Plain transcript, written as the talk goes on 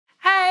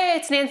Hi,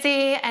 it's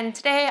Nancy, and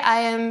today I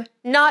am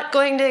not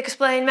going to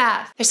explain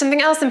math. There's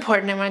something else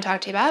important I want to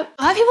talk to you about.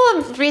 A lot of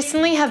people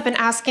recently have been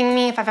asking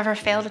me if I've ever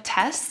failed a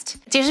test.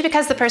 It's usually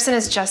because the person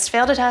has just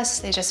failed a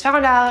test, they just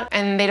found out,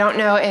 and they don't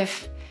know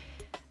if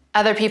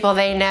other people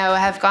they know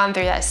have gone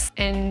through this,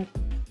 and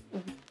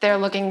they're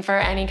looking for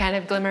any kind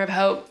of glimmer of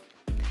hope.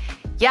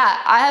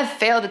 Yeah, I have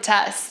failed a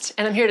test,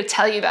 and I'm here to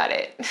tell you about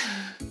it.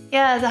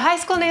 Yeah, the high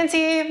school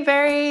Nancy,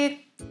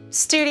 very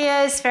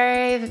studious,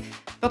 very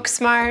book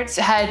smart,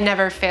 had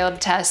never failed a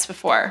test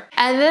before.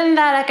 And then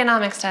that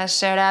economics test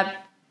showed up.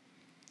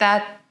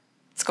 That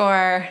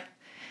score,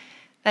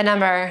 that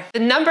number. The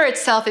number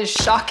itself is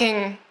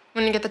shocking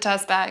when you get the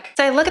test back.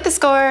 So I look at the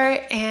score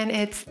and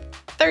it's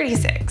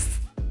 36.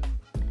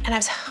 And I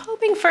was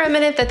hoping for a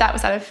minute that that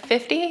was out of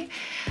 50,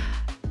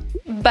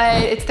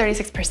 but it's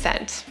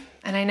 36%.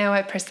 And I know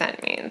what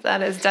percent means.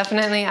 That is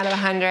definitely out of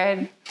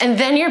 100. And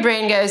then your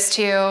brain goes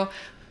to,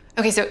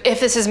 okay, so if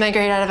this is my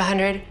grade out of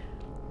 100,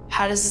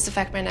 how does this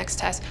affect my next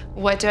test?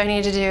 What do I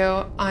need to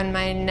do on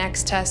my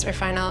next test or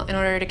final in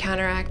order to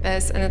counteract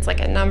this? And it's like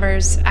a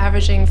numbers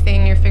averaging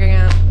thing you're figuring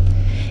out.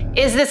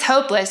 Is this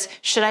hopeless?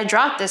 Should I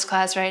drop this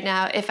class right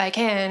now if I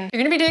can?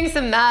 You're gonna be doing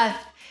some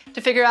math to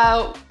figure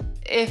out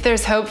if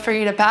there's hope for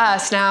you to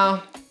pass.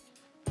 Now,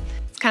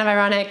 it's kind of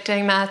ironic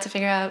doing math to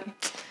figure out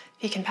if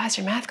you can pass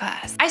your math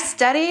class. I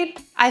studied.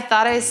 I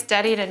thought I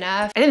studied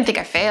enough. I didn't think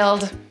I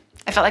failed.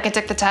 I felt like I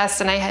took the test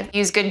and I had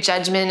used good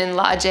judgment and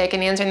logic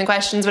in answering the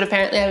questions, but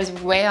apparently I was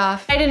way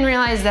off. I didn't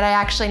realize that I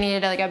actually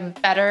needed like a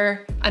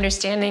better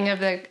understanding of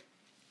the,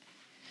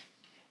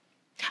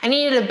 I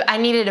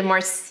needed a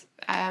more,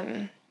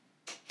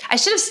 I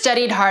should have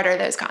studied harder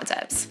those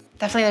concepts.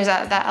 Definitely there's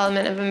that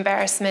element of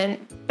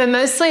embarrassment, but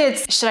mostly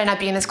it's, should I not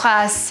be in this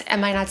class?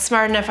 Am I not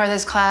smart enough for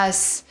this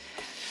class?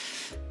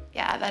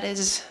 Yeah,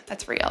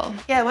 that's real.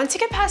 Yeah, once you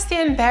get past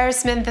the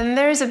embarrassment, then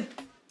there's a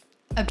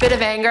bit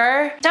of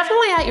anger,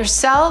 definitely at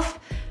yourself,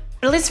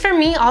 but at least for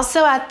me,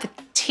 also at the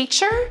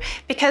teacher,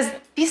 because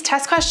these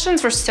test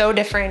questions were so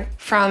different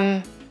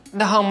from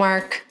the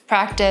homework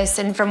practice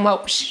and from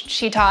what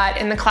she taught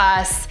in the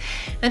class.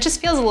 And it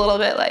just feels a little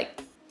bit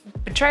like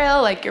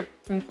betrayal, like you're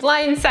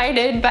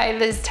blindsided by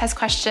these test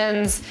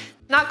questions,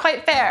 not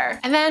quite fair.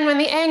 And then when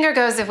the anger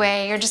goes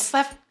away, you're just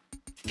left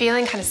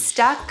feeling kind of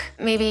stuck.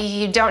 Maybe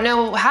you don't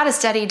know how to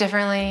study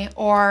differently,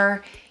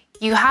 or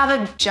you have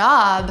a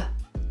job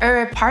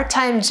or a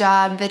part-time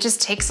job that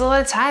just takes a lot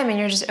of time and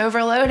you're just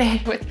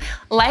overloaded with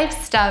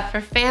life stuff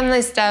or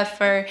family stuff,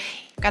 or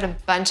you've got a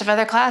bunch of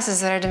other classes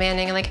that are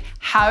demanding. And like,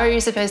 how are you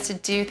supposed to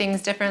do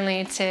things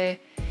differently to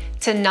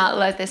not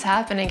let this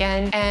happen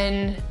again?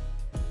 And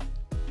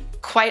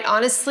quite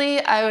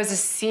honestly, I was a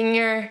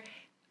senior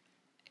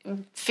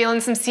feeling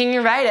some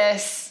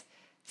senioritis,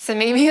 so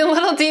maybe a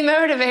little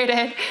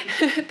demotivated.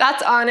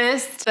 That's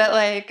honest, but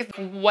like,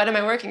 what am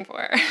I working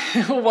for?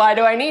 Why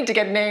do I need to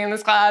get an A in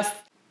this class?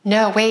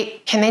 No,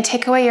 wait, can they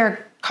take away your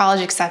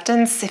college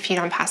acceptance if you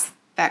don't pass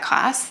that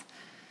class?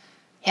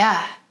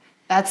 Yeah,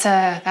 that's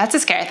a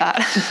scary thought.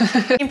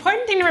 The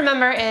important thing to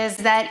remember is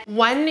that,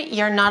 one,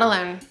 you're not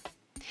alone.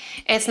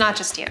 It's not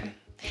just you.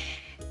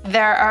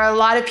 There are a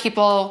lot of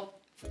people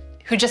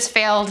who just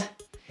failed,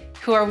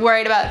 who are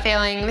worried about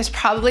failing. There's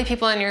probably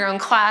people in your own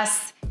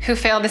class who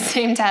failed the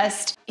same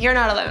test. You're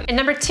not alone. And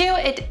number two,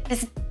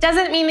 this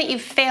doesn't mean that you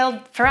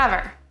failed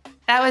forever.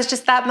 That was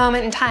just that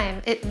moment in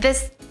time.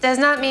 This does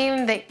not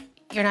mean that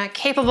you're not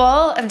capable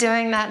of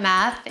doing that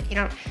math, that you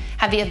don't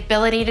have the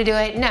ability to do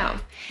it. No,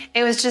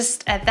 it was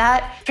just at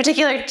that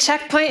particular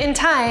checkpoint in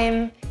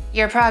time,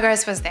 your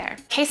progress was there.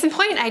 Case in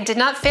point, I did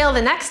not fail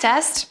the next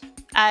test.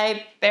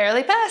 I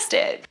barely passed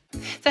it.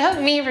 So I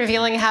hope me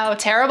revealing how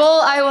terrible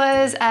I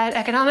was at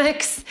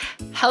economics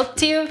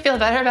helped you feel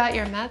better about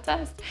your math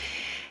test.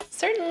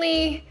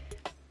 Certainly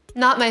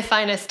not my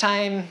finest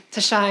time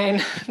to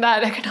shine,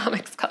 that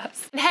economics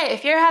class. And hey,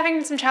 if you're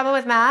having some trouble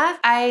with math,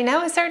 I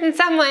know a certain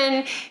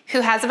someone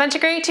who has a bunch of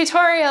great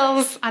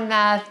tutorials on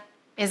math,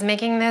 is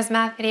making those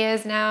math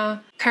videos now,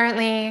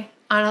 currently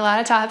on a lot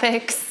of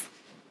topics.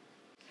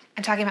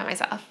 I'm talking about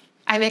myself.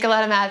 I make a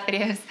lot of math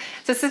videos.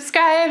 So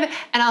subscribe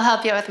and I'll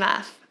help you with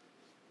math.